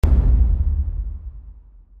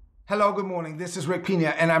Hello, good morning. This is Rick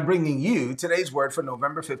Pina, and I'm bringing you today's word for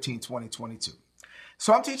November 15, 2022.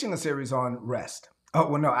 So I'm teaching a series on rest.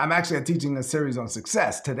 I'm actually teaching a series on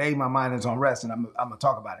success. Today, my mind is on rest, and I'm going to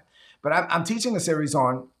talk about it. But I'm teaching a series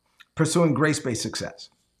on pursuing grace-based success.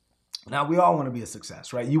 Now, we all want to be a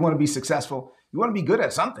success, right? You want to be successful. You want to be good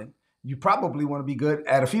at something. You probably want to be good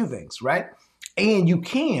at a few things, right? And you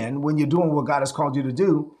can when you're doing what God has called you to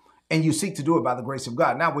do, and you seek to do it by the grace of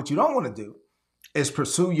God. Now, what you don't want to do is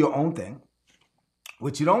pursue your own thing.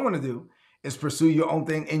 What you don't want to do is pursue your own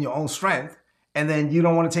thing in your own strength. And then you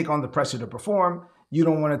don't want to take on the pressure to perform. You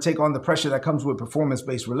don't want to take on the pressure that comes with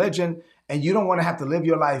performance-based religion. And you don't want to have to live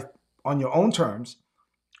your life on your own terms,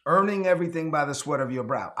 earning everything by the sweat of your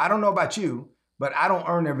brow. I don't know about you, but I don't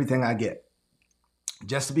earn everything I get.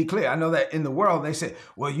 Just to be clear, I know that in the world, they say,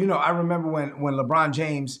 well, I remember when LeBron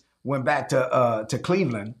James went back to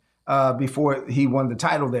Cleveland before he won the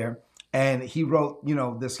title there. And he wrote,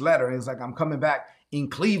 this letter. It's like, I'm coming back in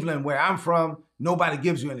Cleveland, where I'm from. Nobody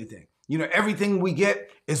gives you anything. Everything we get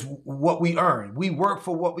is what we earn. We work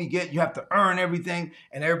for what we get. You have to earn everything.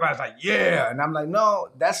 And everybody's like, yeah. And I'm like, no,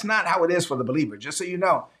 that's not how it is for the believer. Just so you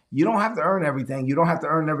know, you don't have to earn everything. You don't have to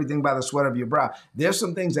earn everything by the sweat of your brow. There's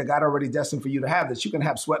some things that God already destined for you to have that you can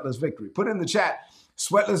have sweatless victory. Put in the chat.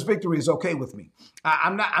 Sweatless victory is okay with me.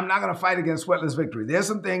 I'm not going to fight against sweatless victory. There's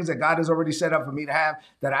some things that God has already set up for me to have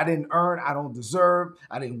that I didn't earn, I don't deserve,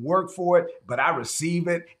 I didn't work for it, but I receive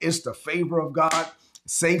it. It's the favor of God.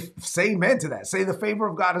 Say amen to that. Say the favor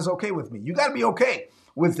of God is okay with me. You got to be okay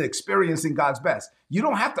with experiencing God's best. You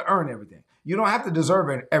don't have to earn everything. You don't have to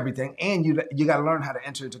deserve everything, and you got to learn how to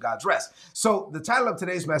enter into God's rest. So the title of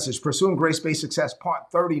today's message, Pursuing Grace-Based Success, Part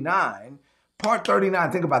 39. Part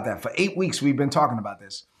 39, think about that. For 8 weeks, we've been talking about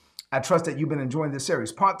this. I trust that you've been enjoying this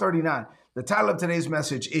series. Part 39, the title of today's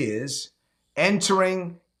message is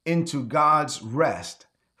Entering into God's Rest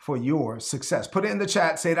for Your Success. Put it in the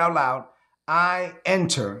chat. Say it out loud. I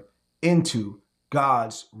enter into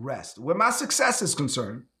God's rest. Where my success is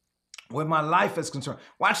concerned, where my life is concerned.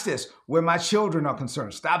 Watch this. Where my children are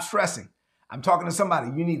concerned. Stop stressing. I'm talking to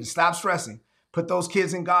somebody. You need to stop stressing. Put those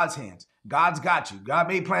kids in God's hands. God's got you. God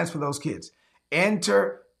made plans for those kids.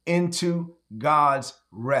 Enter into God's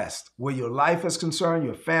rest. Where your life is concerned,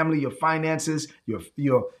 your family, your finances,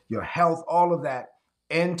 your health, all of that.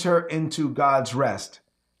 Enter into God's rest.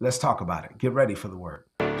 Let's talk about it. Get ready for the word.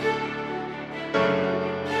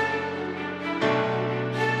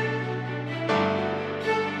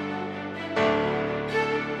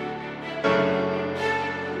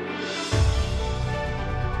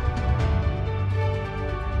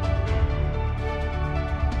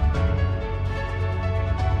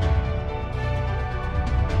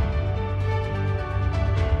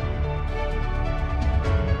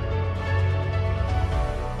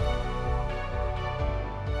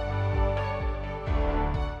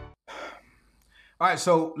 All right,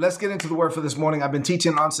 so let's get into the word for this morning. I've been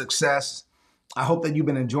teaching on success. I hope that you've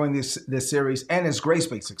been enjoying this series, and it's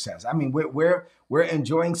grace-based success. I mean, we're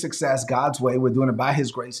enjoying success God's way. We're doing it by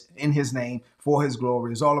His grace, in His name, for His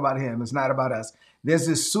glory. It's all about Him. It's not about us. There's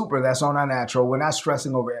this super that's on our natural. We're not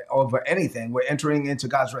stressing over anything. We're entering into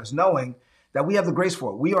God's rest, knowing that we have the grace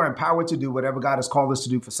for it. We are empowered to do whatever God has called us to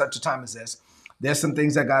do for such a time as this. There's some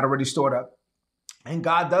things that God already stored up. And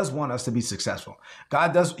God does want us to be successful.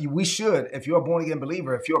 We should, if you're a born again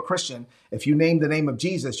believer, if you're a Christian, if you name the name of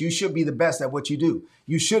Jesus, you should be the best at what you do.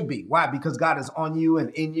 You should be. Why? Because God is on you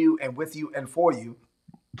and in you and with you and for you.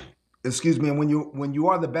 And when you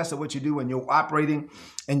are the best at what you do and you're operating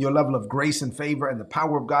in your level of grace and favor and the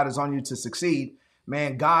power of God is on you to succeed,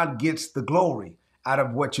 man, God gets the glory out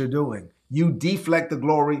of what you're doing. You deflect the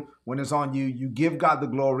glory when it's on you. You give God the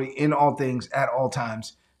glory in all things at all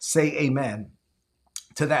times. Say amen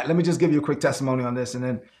to that. Let me just give you a quick testimony on this, and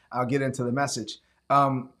then I'll get into the message.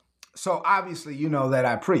 So obviously, you know that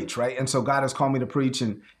I preach, right? And so God has called me to preach,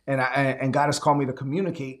 and God has called me to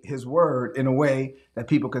communicate His word in a way that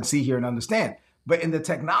people can see, hear, and understand. But in the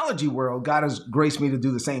technology world, God has graced me to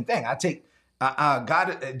do the same thing.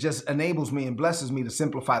 God just enables me and blesses me to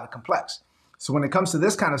simplify the complex. So when it comes to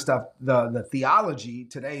this kind of stuff, the theology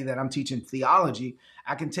today that I'm teaching theology,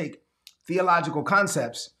 I can take theological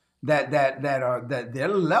concepts that there are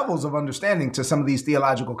levels of understanding to some of these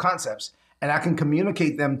theological concepts, and I can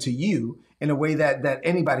communicate them to you in a way that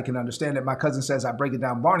anybody can understand it. My cousin says I break it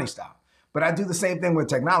down Barney style, but I do the same thing with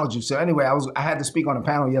technology. So anyway, I had to speak on a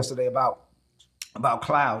panel yesterday about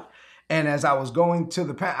cloud, and as I was going to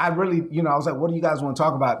the panel, I really, I was like, what do you guys want to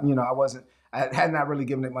talk about? I had not really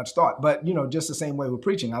given it much thought, but just the same way with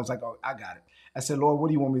preaching, I was like, oh, I got it. I said, Lord, what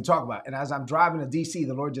do you want me to talk about? And as I'm driving to DC,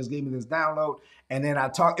 the Lord just gave me this download. And then I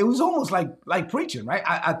talked, it was almost like preaching, right?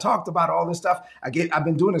 I talked about all this stuff. I've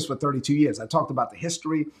been doing this for 32 years. I talked about the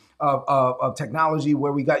history of technology,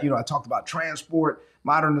 where we got, I talked about transport,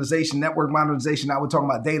 modernization, network modernization. Now we're talking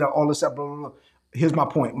about data, all this stuff, blah, blah, blah. Here's my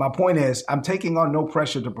point. My point is I'm taking on no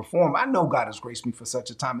pressure to perform. I know God has graced me for such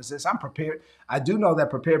a time as this. I'm prepared. I do know that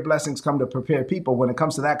prepared blessings come to prepared people. When it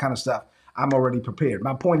comes to that kind of stuff, I'm already prepared.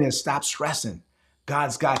 My point is stop stressing.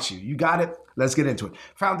 God's got you. You got it? Let's get into it.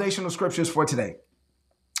 Foundational scriptures for today.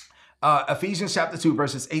 Ephesians chapter 2,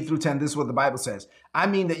 verses 8 through 10. This is what the Bible says. I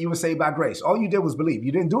mean that you were saved by grace. All you did was believe.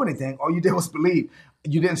 You didn't do anything. All you did was believe.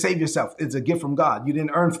 You didn't save yourself. It's a gift from God. You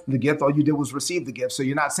didn't earn the gift. All you did was receive the gift. So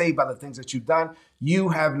you're not saved by the things that you've done. You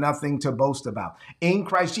have nothing to boast about. In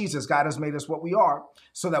Christ Jesus, God has made us what we are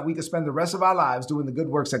so that we can spend the rest of our lives doing the good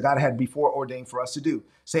works that God had before ordained for us to do.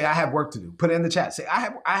 Say, I have work to do. Put it in the chat. Say, I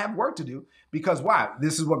have work to do, because why?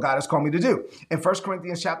 This is what God has called me to do. In 1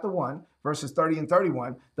 Corinthians chapter 1, verses 30 and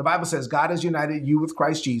 31, the Bible says, God has united you with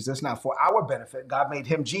Christ Jesus. Now, for our benefit, God made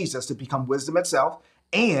him, Jesus, to become wisdom itself,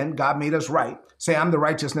 and God made us right. Say, I'm the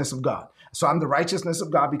righteousness of God. So I'm the righteousness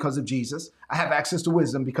of God because of Jesus. I have access to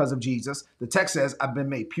wisdom because of Jesus. The text says, I've been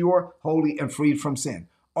made pure, holy, and freed from sin.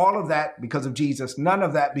 All of that because of Jesus. None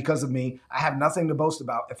of that because of me. I have nothing to boast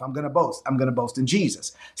about. If I'm going to boast, I'm going to boast in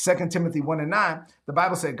Jesus. 2 Timothy 1 and 9, the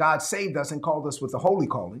Bible said God saved us and called us with a holy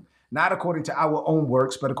calling, not according to our own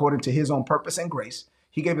works, but according to his own purpose and grace.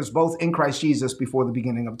 He gave us both in Christ Jesus before the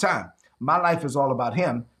beginning of time. My life is all about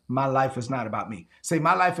him. My life is not about me. Say,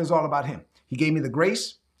 my life is all about him. He gave me the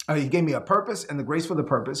grace. He gave me a purpose and the grace for the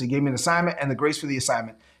purpose. He gave me an assignment and the grace for the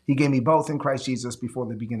assignment. He gave me both in Christ Jesus before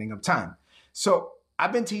the beginning of time. So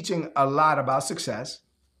I've been teaching a lot about success.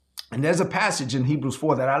 And there's a passage in Hebrews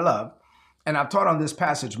 4 that I love. And I've taught on this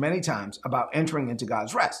passage many times about entering into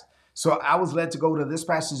God's rest. So I was led to go to this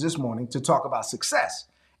passage this morning to talk about success,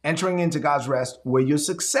 entering into God's rest where your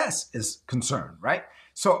success is concerned, right?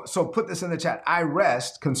 So put this in the chat. I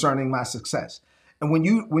rest concerning my success. And when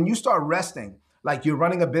you start resting, like you're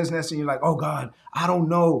running a business and you're like, oh God, I don't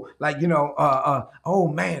know. Like, oh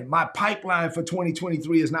man, my pipeline for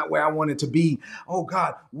 2023 is not where I want it to be. Oh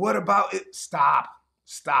God, what about it? Stop.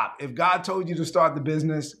 If God told you to start the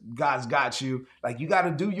business, God's got you. Like, you got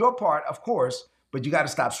to do your part, of course, but you got to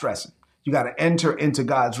stop stressing. You got to enter into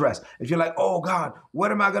God's rest. If you're like, oh God,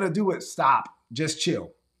 what am I going to do with? Stop. Just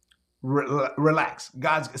chill. Relax.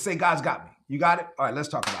 God's got me. You got it? All right, let's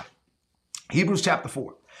talk about it. Hebrews chapter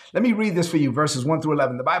 4. Let me read this for you, verses 1 through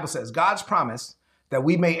 11. The Bible says, God's promise that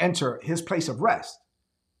we may enter his place of rest.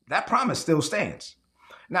 That promise still stands.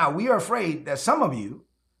 Now, we are afraid that some of you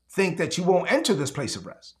think that you won't enter this place of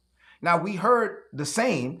rest. Now, we heard the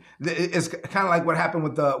same. It's kind of like what happened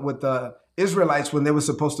with the Israelites when they were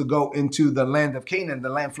supposed to go into the land of Canaan, the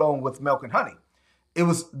land flowing with milk and honey. It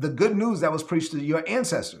was the good news that was preached to your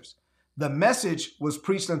ancestors. The message was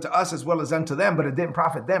preached unto us as well as unto them, but it didn't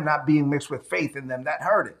profit them, not being mixed with faith in them that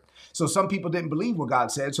heard it. So some people didn't believe what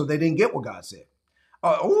God said, so they didn't get what God said.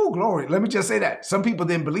 Oh, glory. Let me just say that. Some people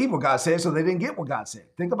didn't believe what God said, so they didn't get what God said.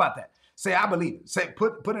 Think about that. Say, I believe it. Say,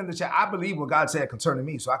 put in the chat, I believe what God said concerning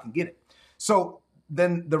me, so I can get it. So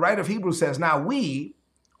then the writer of Hebrews says, now we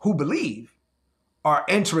who believe are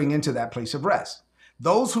entering into that place of rest.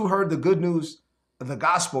 Those who heard the good news of the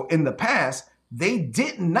gospel in the past, they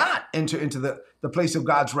did not enter into the place of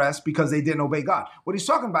God's rest because they didn't obey God. What he's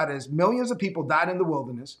talking about is millions of people died in the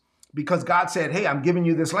wilderness because God said, hey, I'm giving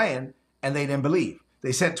you this land, and they didn't believe.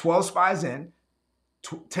 They sent 12 spies in.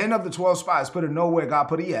 10 of the 12 spies put a no where God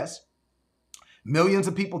put a yes. Millions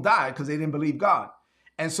of people died because they didn't believe God.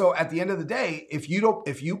 And so at the end of the day, if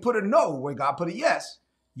you put a no where God put a yes,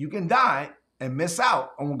 you can die and miss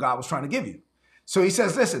out on what God was trying to give you. So he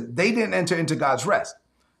says, listen, they didn't enter into God's rest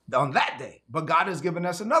on that day, but God has given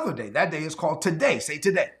us another day. That day is called today. Say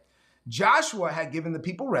today. Joshua had given the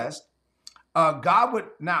people rest. If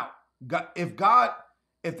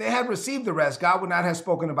they had received the rest, God would not have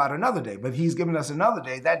spoken about another day, but he's given us another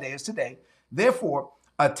day. That day is today. Therefore,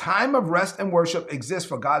 a time of rest and worship exists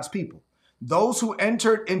for God's people. Those who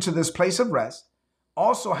entered into this place of rest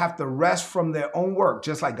also have to rest from their own work,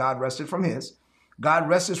 just like God rested from his. God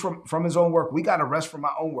rested from his own work. We got to rest from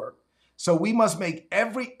our own work. So we must make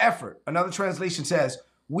every effort. Another translation says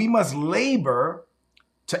we must labor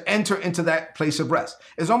to enter into that place of rest.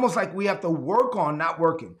 It's almost like we have to work on not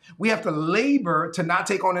working. We have to labor to not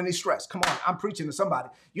take on any stress. Come on, I'm preaching to somebody.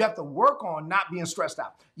 You have to work on not being stressed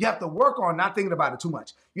out. You have to work on not thinking about it too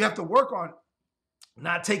much. You have to work on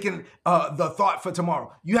not taking the thought for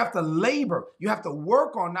tomorrow. You have to labor. You have to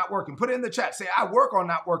work on not working. Put it in the chat. Say, I work on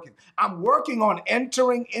not working. I'm working on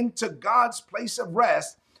entering into God's place of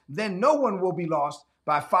rest. Then no one will be lost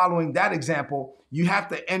by following that example. You have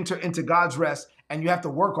to enter into God's rest and you have to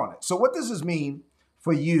work on it. So what does this mean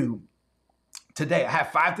for you today? I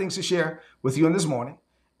have 5 things to share with you in this morning.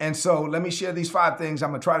 And so let me share these 5 things. I'm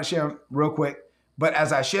going to try to share them real quick. But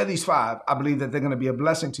as I share these 5, I believe that they're going to be a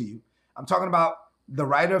blessing to you. I'm talking about the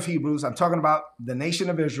writer of Hebrews. I'm talking about the nation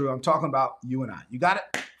of Israel. I'm talking about you and I. You got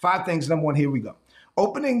it? 5 things. Number 1, here we go.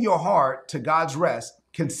 Opening your heart to God's rest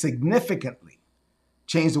can significantly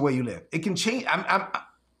change the way you live. It can change.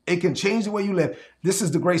 It can change the way you live. This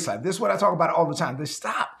is the grace life. This is what I talk about all the time.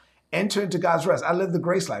 Stop. Enter into God's rest. I live the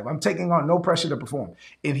grace life. I'm taking on no pressure to perform.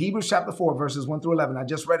 In Hebrews chapter 4, verses 1 through 11, I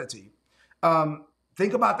just read it to you.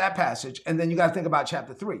 Think about that passage, and then you got to think about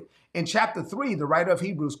chapter 3. In chapter 3, the writer of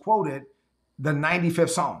Hebrews quoted the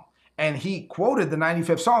 95th Psalm. And he quoted the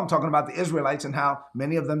 95th Psalm talking about the Israelites and how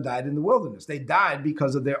many of them died in the wilderness. They died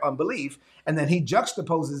because of their unbelief. And then he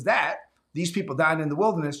juxtaposes that, these people died in the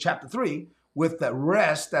wilderness, chapter 3, with the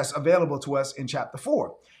rest that's available to us in chapter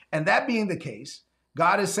 4. And that being the case,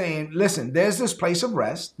 God is saying, listen, there's this place of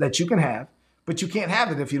rest that you can have, but you can't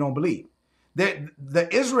have it if you don't believe. The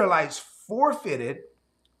Israelites forfeited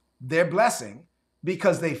their blessing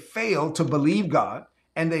because they failed to believe God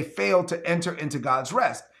and they failed to enter into God's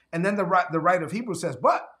rest. And then the writer of Hebrews says,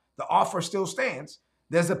 but the offer still stands.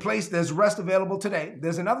 There's a place, there's rest available today.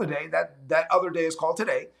 There's another day, that other day is called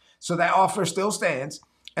today. So that offer still stands.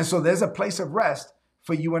 And so there's a place of rest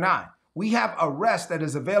for you and I. We have a rest that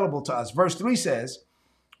is available to us. Verse 3 says,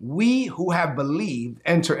 we who have believed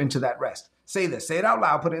enter into that rest. Say this, say it out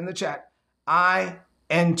loud, put it in the chat. I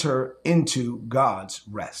enter into God's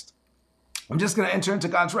rest. I'm just going to enter into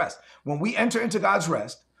God's rest. When we enter into God's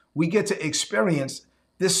rest, we get to experience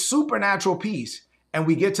this supernatural peace, and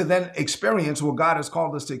we get to then experience what God has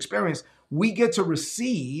called us to experience. We get to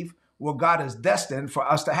receive what God is destined for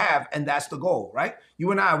us to have, and that's the goal, right?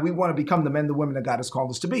 You and I, we want to become the men, the women that God has called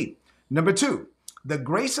us to be. Number 2, the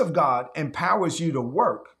grace of God empowers you to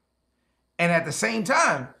work, and at the same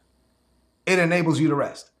time, it enables you to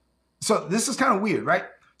rest. So this is kind of weird, right?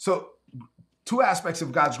 So 2 aspects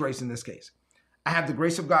of God's grace in this case. I have the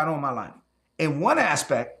grace of God on my life. In one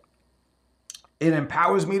aspect, it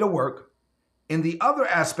empowers me to work. In the other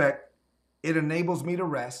aspect, it enables me to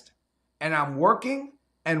rest. And I'm working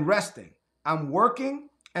and resting. I'm working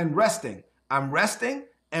and resting. I'm resting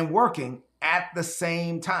and working at the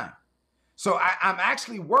same time. So I'm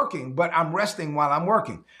actually working, but I'm resting while I'm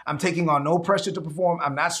working. I'm taking on no pressure to perform.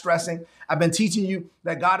 I'm not stressing. I've been teaching you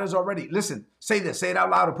that God has already, listen, say this, say it out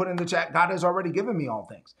loud or put it in the chat. God has already given me all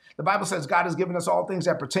things. The Bible says God has given us all things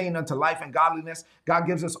that pertain unto life and godliness. God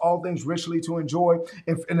gives us all things richly to enjoy.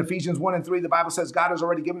 In Ephesians 1 and 3, the Bible says God has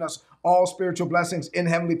already given us all spiritual blessings in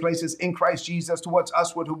heavenly places in Christ Jesus towards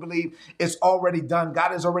us who believe. It's already done.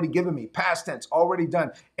 God has already given me, past tense, already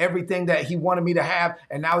done everything that he wanted me to have.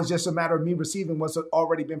 And now it's just a matter of me receiving what's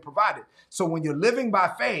already been provided. So when you're living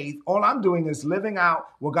by faith, all I'm doing is living out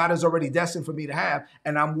what God has already destined for me to have.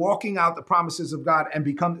 And I'm walking out the promises of God, and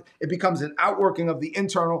it becomes an outworking of the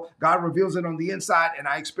internal. God reveals it on the inside, and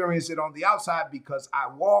I experience it on the outside because I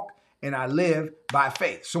walk and I live by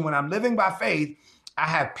faith. So when I'm living by faith, I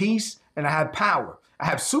have peace and I have power. I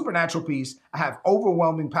have supernatural peace. I have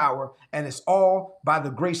overwhelming power, and it's all by the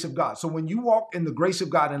grace of God. So when you walk in the grace of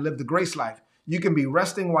God and live the grace life, you can be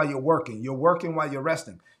resting while you're working. You're working while you're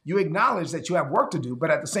resting. You acknowledge that you have work to do,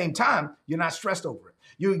 but at the same time, you're not stressed over it.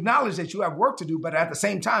 You acknowledge that you have work to do, but at the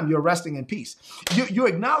same time, you're resting in peace. You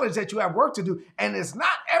acknowledge that you have work to do, and it's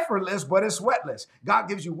not effortless, but it's sweatless. God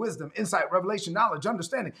gives you wisdom, insight, revelation, knowledge,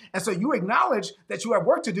 understanding. And so you acknowledge that you have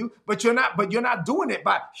work to do, but you're not doing it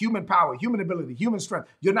by human power, human ability, human strength.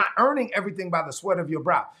 You're not earning everything by the sweat of your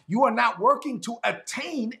brow. You are not working to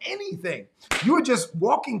attain anything. You are just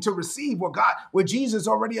walking to receive what Jesus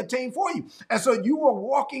already obtained for you. And so you are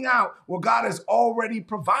walking out what God has already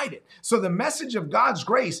provided. So the message of God's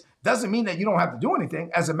grace doesn't mean that you don't have to do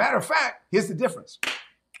anything. As a matter of fact, here's the difference.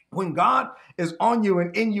 When God is on you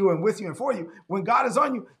and in you and with you and for you, when God is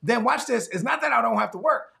on you, then watch this. It's not that I don't have to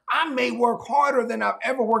work. I may work harder than I've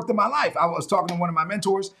ever worked in my life. I was talking to one of my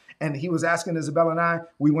mentors, and he was asking Isabella and I,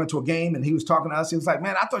 we went to a game, and he was talking to us. He was like,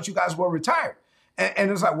 man, I thought you guys were retired.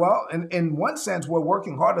 And it's like, well, in one sense, we're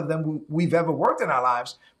working harder than we've ever worked in our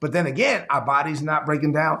lives. But then again, our body's not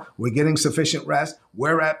breaking down. We're getting sufficient rest.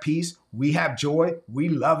 We're at peace. we have joy, we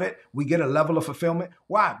love it, we get a level of fulfillment.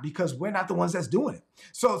 Why? Because we're not the ones that's doing it.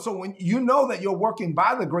 So when you know that you're working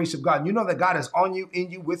by the grace of God, you know that God is on you,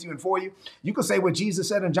 in you, with you, and for you, you can say what Jesus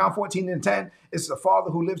said in John 14:10, it's the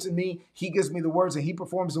Father who lives in me, he gives me the words and he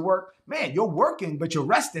performs the work. Man, you're working, but you're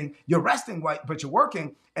resting, but you're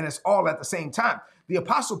working, and it's all at the same time. The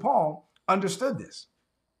Apostle Paul understood this.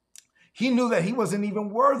 He knew that he wasn't even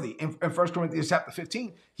worthy. In 1 Corinthians chapter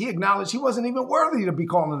 15, he acknowledged he wasn't even worthy to be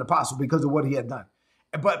called an apostle because of what he had done.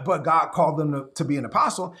 But God called him to be an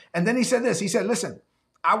apostle. And then he said this, he said, listen,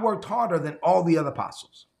 I worked harder than all the other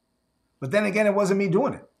apostles. But then again, it wasn't me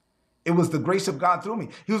doing it. It was the grace of God through me.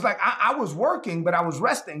 He was like, I was working, but I was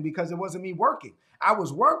resting because it wasn't me working. I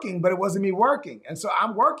was working, but it wasn't me working. And so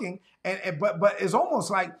I'm working, but it's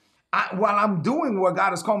almost like, while I'm doing what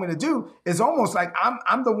God has called me to do, it's almost like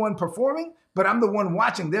I'm the one performing, but I'm the one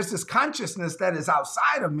watching. There's this consciousness that is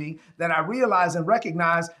outside of me that I realize and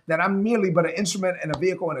recognize that I'm merely but an instrument and a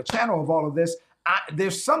vehicle and a channel of all of this.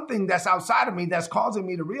 There's something that's outside of me that's causing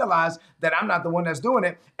me to realize that I'm not the one that's doing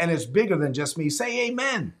it, and it's bigger than just me. Say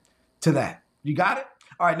amen to that. You got it?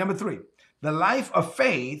 All right, number 3. The life of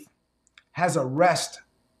faith has a rest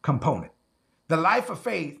component. The life of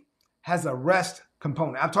faith has a rest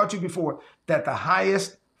component. I've taught you before that the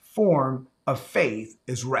highest form of faith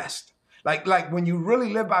is rest. Like when you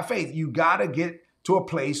really live by faith, you got to get to a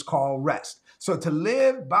place called rest. So to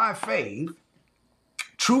live by faith,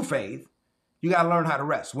 true faith, you got to learn how to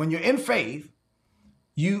rest. When you're in faith,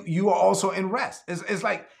 you are also in rest. It's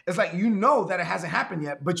like you know that it hasn't happened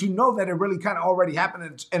yet, but you know that it really kind of already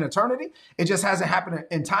happened in eternity. It just hasn't happened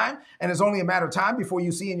in time, and it's only a matter of time before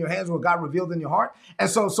you see in your hands what God revealed in your heart. And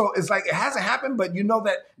so it's like it hasn't happened, but you know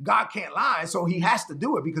that God can't lie, so he has to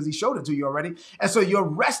do it because he showed it to you already. And so you're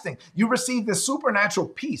resting. You receive this supernatural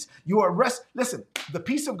peace. You are rest. Listen, the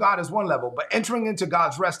peace of God is one level, but entering into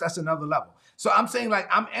God's rest, that's another level. So I'm saying like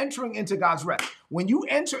I'm entering into God's rest. When you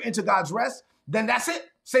enter into God's rest, then that's it.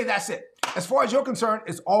 Say that's it. As far as you're concerned,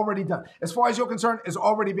 it's already done. As far as you're concerned, it's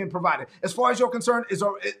already been provided. As far as you're concerned,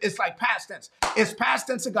 it's like past tense. It's past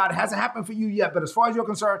tense to God. It hasn't happened for you yet, but as far as you're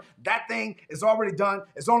concerned, that thing is already done.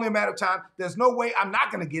 It's only a matter of time. There's no way I'm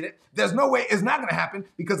not going to get it. There's no way it's not going to happen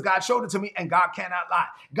because God showed it to me and God cannot lie.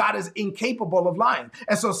 God is incapable of lying.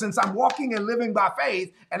 And so since I'm walking and living by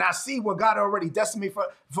faith and I see what God already destined me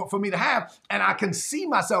for me to have, and I can see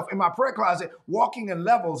myself in my prayer closet walking in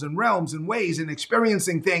levels and realms and ways and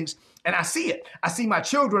experiencing things, and I see it. I see my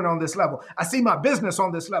children on this level. I see my business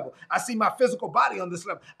on this level. I see my physical body on this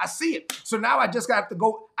level. I see it. So now I just have to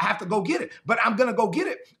go get it. But I'm going to go get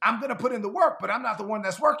it. I'm going to put in the work, but I'm not the one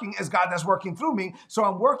that's working. It's God that's working through me. So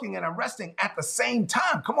I'm working and I'm resting at the same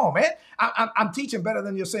time. Come on, man. I'm teaching better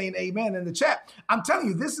than you're saying amen in the chat. I'm telling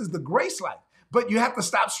you, this is the grace life, but you have to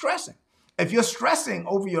stop stressing. If you're stressing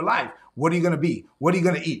over your life, what are you going to be? What are you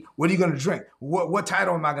going to eat? What are you going to drink? What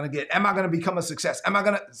title am I going to get? Am I going to become a success? Am I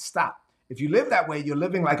going to stop? If you live that way, you're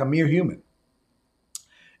living like a mere human.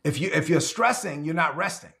 If you're stressing, you're not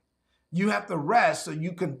resting. You have to rest so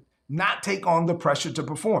you can not take on the pressure to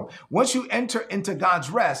perform. Once you enter into God's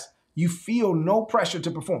rest, you feel no pressure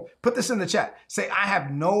to perform. Put this in the chat. Say, I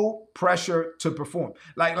have no pressure to perform.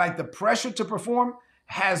 Like the pressure to perform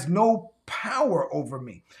has no power over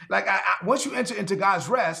me. Like once you enter into God's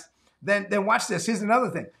rest, then watch this. Here's another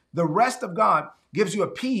thing. The rest of God gives you a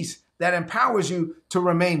peace that empowers you to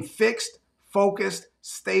remain fixed, focused,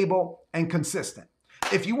 stable, and consistent.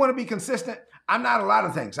 If you want to be consistent, I'm not a lot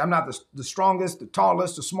of things. I'm not the strongest, the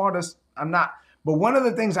tallest, the smartest. I'm not. But one of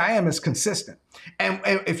the things I am is consistent. And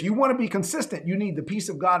if you want to be consistent, you need the peace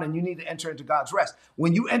of God and you need to enter into God's rest.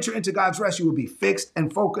 When you enter into God's rest, you will be fixed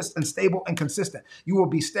and focused and stable and consistent. You will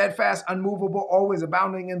be steadfast, unmovable, always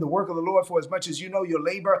abounding in the work of the Lord, for as much as you know your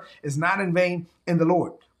labor is not in vain in the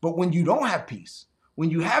Lord. But when you don't have peace, when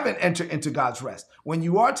you haven't entered into God's rest, when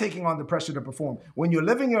you are taking on the pressure to perform, when you're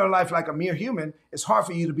living your life like a mere human, it's hard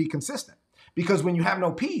for you to be consistent. Because when you have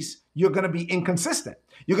no peace, you're going to be inconsistent.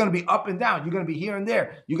 You're going to be up and down. You're going to be here and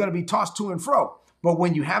there. You're going to be tossed to and fro. But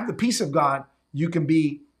when you have the peace of God, you can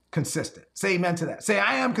be consistent. Say amen to that. Say,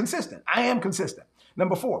 I am consistent. I am consistent.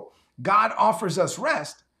 Number 4, God offers us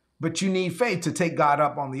rest, but you need faith to take God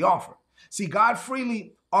up on the offer. See, God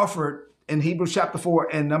freely offered in Hebrews chapter 4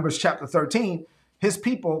 and Numbers chapter 13, his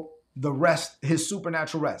people the rest, his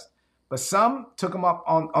supernatural rest. But some took him up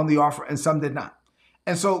on the offer and some did not.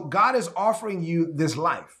 And so God is offering you this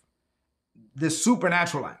life, this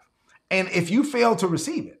supernatural life. And if you fail to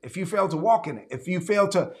receive it, if you fail to walk in it, if you fail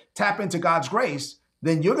to tap into God's grace,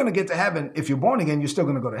 then you're going to get to heaven. If you're born again, you're still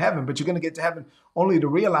going to go to heaven, but you're going to get to heaven only to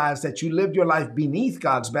realize that you lived your life beneath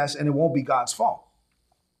God's best and it won't be God's fault.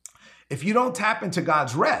 If you don't tap into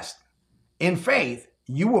God's rest, In faith,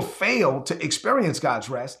 you will fail to experience God's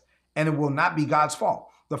rest, and it will not be God's fault.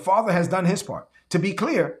 The Father has done his part. To be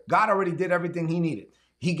clear, God already did everything he needed.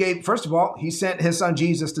 He gave, first of all, he sent his son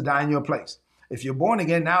Jesus to die in your place. If you're born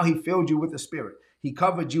again, now he filled you with the Spirit. He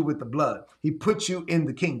covered you with the blood. He put you in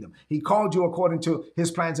the kingdom. He called you according to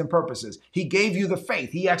his plans and purposes. He gave you the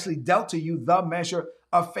faith. He actually dealt to you the measure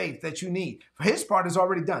of faith that you need. His part is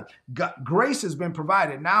already done. Grace has been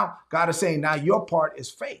provided. Now God is saying, now your part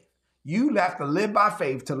is faith. You have to live by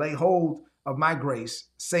faith to lay hold of my grace.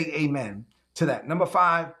 Say amen to that. Number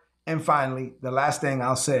 5, and finally, the last thing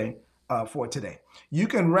I'll say for today. You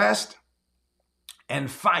can rest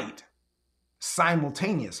and fight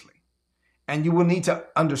simultaneously. And you will need to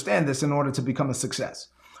understand this in order to become a success.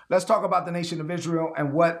 Let's talk about the nation of Israel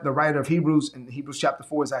and what the writer of Hebrews in Hebrews chapter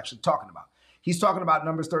 4 is actually talking about. He's talking about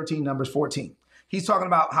Numbers 13, Numbers 14. He's talking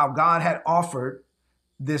about how God had offered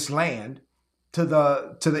this land to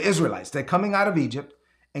the Israelites. They're coming out of Egypt,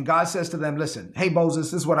 and God says to them, listen, hey,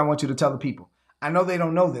 Moses, this is what I want you to tell the people. I know they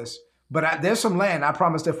don't know this, but there's some land I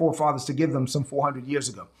promised their forefathers to give them some 400 years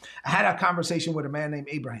ago. I had a conversation with a man named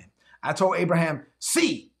Abraham. I told Abraham,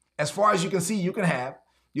 see, as far as you can see, you can have.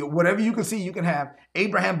 Whatever you can see, you can have.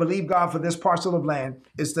 Abraham believed God for this parcel of land.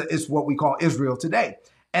 It's what we call Israel today.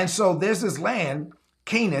 And so there's this land,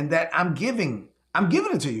 Canaan, that I'm giving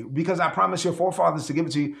it to you because I promised your forefathers to give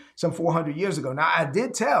it to you some 400 years ago. Now, I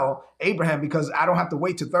did tell Abraham, because I don't have to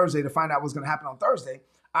wait till Thursday to find out what's going to happen on Thursday.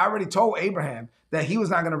 I already told Abraham that he was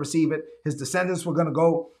not going to receive it. His descendants were going to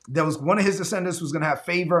go. There was one of his descendants was going to have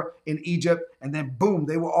favor in Egypt. And then boom,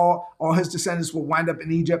 they were all his descendants will wind up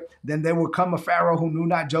in Egypt. Then there will come a Pharaoh who knew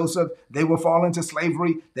not Joseph. They will fall into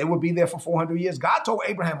slavery. They will be there for 400 years. God told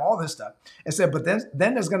Abraham all this stuff and said, but then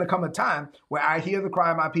there's going to come a time where I hear the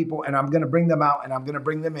cry of my people and I'm going to bring them out and I'm going to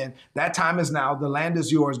bring them in. That time is now. The land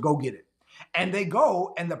is yours. Go get it. And they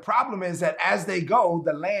go, and the problem is that as they go,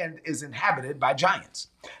 the land is inhabited by giants.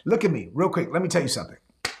 Look at me real quick. Let me tell you something.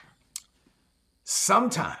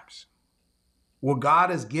 Sometimes what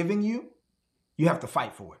God is giving you, you have to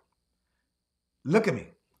fight for it. Look at me.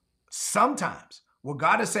 Sometimes what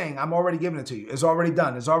God is saying, I'm already giving it to you. It's already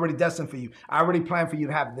done. It's already destined for you. I already planned for you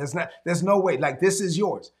to have it. There's no way. Like, this is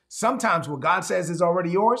yours. Sometimes what God says is already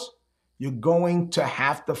yours. You're going to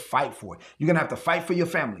have to fight for it. You're going to have to fight for your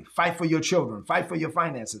family, fight for your children, fight for your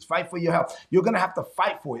finances, fight for your health. You're going to have to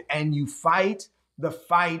fight for it. And you fight the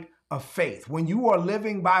fight of faith. When you are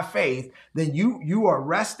living by faith, then you are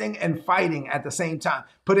resting and fighting at the same time.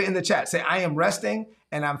 Put it in the chat. Say, I am resting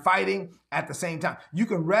and I'm fighting at the same time. You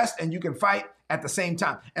can rest and you can fight at the same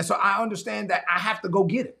time. And so I understand that I have to go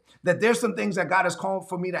get it. That there's some things that God has called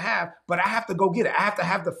for me to have, but I have to go get it. I have to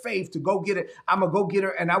have the faith to go get it. I'm a go-getter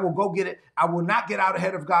and I will go get it. I will not get out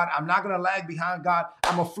ahead of God. I'm not going to lag behind God.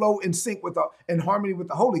 I'm going to flow in sync in harmony with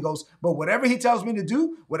the Holy Ghost. But whatever he tells me to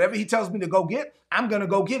do, whatever he tells me to go get, I'm going to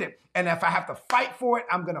go get it. And if I have to fight for it,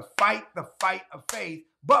 I'm going to fight the fight of faith.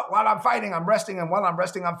 But while I'm fighting, I'm resting. And while I'm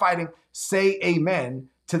resting, I'm fighting. Say amen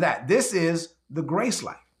to that. This is the grace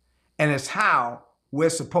life. And it's how we're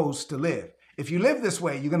supposed to live. If you live this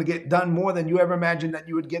way, you're going to get done more than you ever imagined that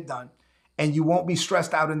you would get done. And you won't be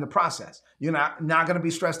stressed out in the process. You're not going to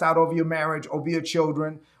be stressed out over your marriage, over your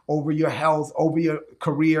children, over your health, over your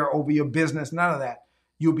career, over your business, none of that.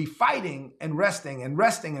 You'll be fighting and resting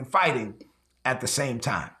and fighting at the same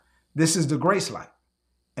time. This is the grace life.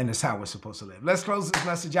 And it's how we're supposed to live. Let's close this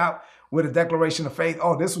message out with a declaration of faith.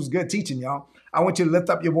 Oh, this was good teaching, y'all. I want you to lift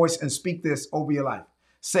up your voice and speak this over your life.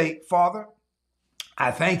 Say, Father,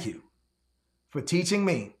 I thank you for teaching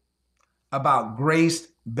me about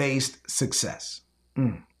grace-based success.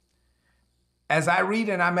 As I read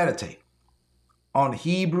and I meditate on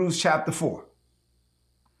Hebrews chapter 4,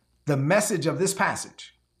 the message of this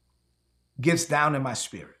passage gets down in my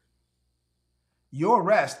spirit. Your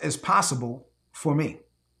rest is possible for me.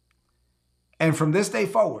 And from this day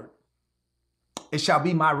forward, it shall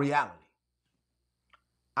be my reality.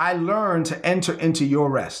 I learn to enter into your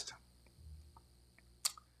rest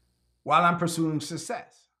while I'm pursuing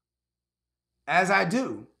success. As I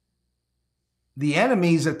do, the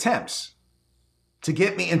enemy's attempts to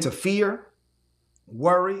get me into fear,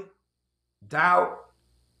 worry, doubt,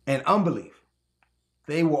 and unbelief,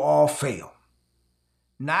 they will all fail.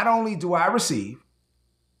 Not only do I receive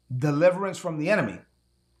deliverance from the enemy,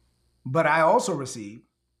 but I also receive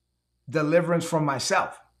deliverance from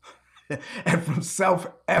myself and from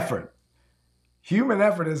self-effort. Human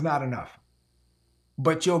effort is not enough,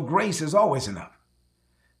 but your grace is always enough.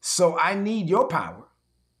 So I need your power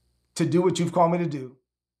to do what you've called me to do,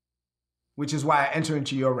 which is why I enter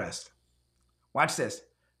into your rest. Watch this.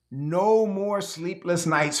 No more sleepless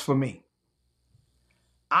nights for me.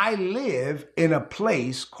 I live in a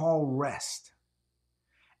place called rest.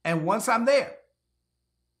 And once I'm there,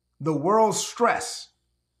 the world's stress,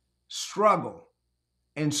 struggle,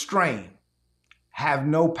 and strain have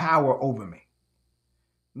no power over me.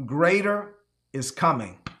 Greater is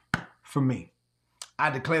coming for me. I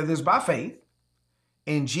declare this by faith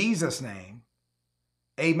in Jesus' name.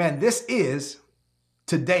 Amen. This is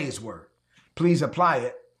today's word. Please apply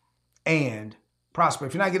it and prosper.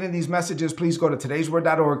 If you're not getting these messages, please go to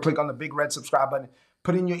today'sword.org, click on the big red subscribe button,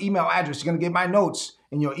 put in your email address. You're going to get my notes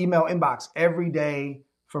in your email inbox every day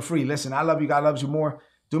for free. Listen, I love you. God loves you more.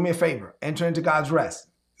 Do me a favor. Enter into God's rest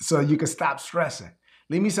so you can stop stressing.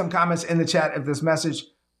 Leave me some comments in the chat if this message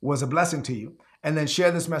was a blessing to you. And then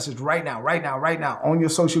share this message right now on your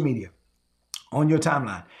social media, on your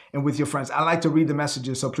timeline, and with your friends. I like to read the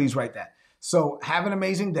messages, so please write that. So have an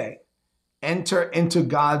amazing day. Enter into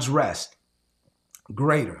God's rest.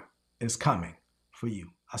 Greater is coming for you.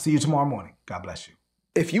 I'll see you tomorrow morning. God bless you.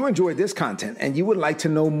 If you enjoyed this content and you would like to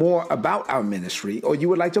know more about our ministry, or you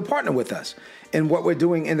would like to partner with us in what we're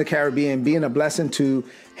doing in the Caribbean, being a blessing to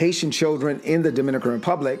Haitian children in the Dominican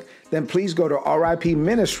Republic, then please go to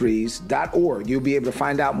ripministries.org. You'll be able to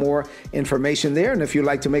find out more information there. And if you'd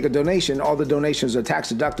like to make a donation, all the donations are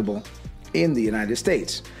tax deductible in the United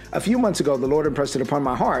States. A few months ago, the Lord impressed it upon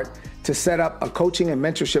my heart to set up a coaching and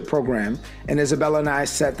mentorship program, and Isabella and I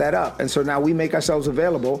set that up. And so now we make ourselves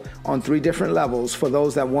available on 3 different levels for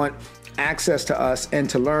those that want access to us and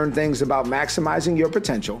to learn things about maximizing your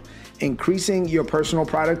potential, increasing your personal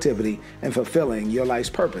productivity, and fulfilling your life's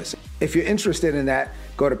purpose. If you're interested in that,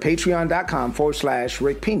 go to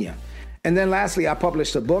patreon.com/Rick Pina. And then lastly, I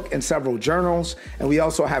published a book and several journals, and we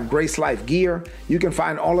also have Grace Life gear. You can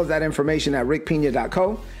find all of that information at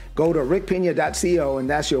rickpina.co. Go to rickpina.co, and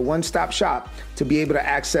that's your one-stop shop to be able to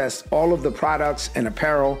access all of the products and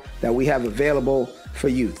apparel that we have available for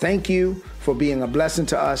you. Thank you for being a blessing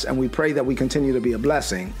to us, and we pray that we continue to be a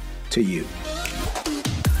blessing to you.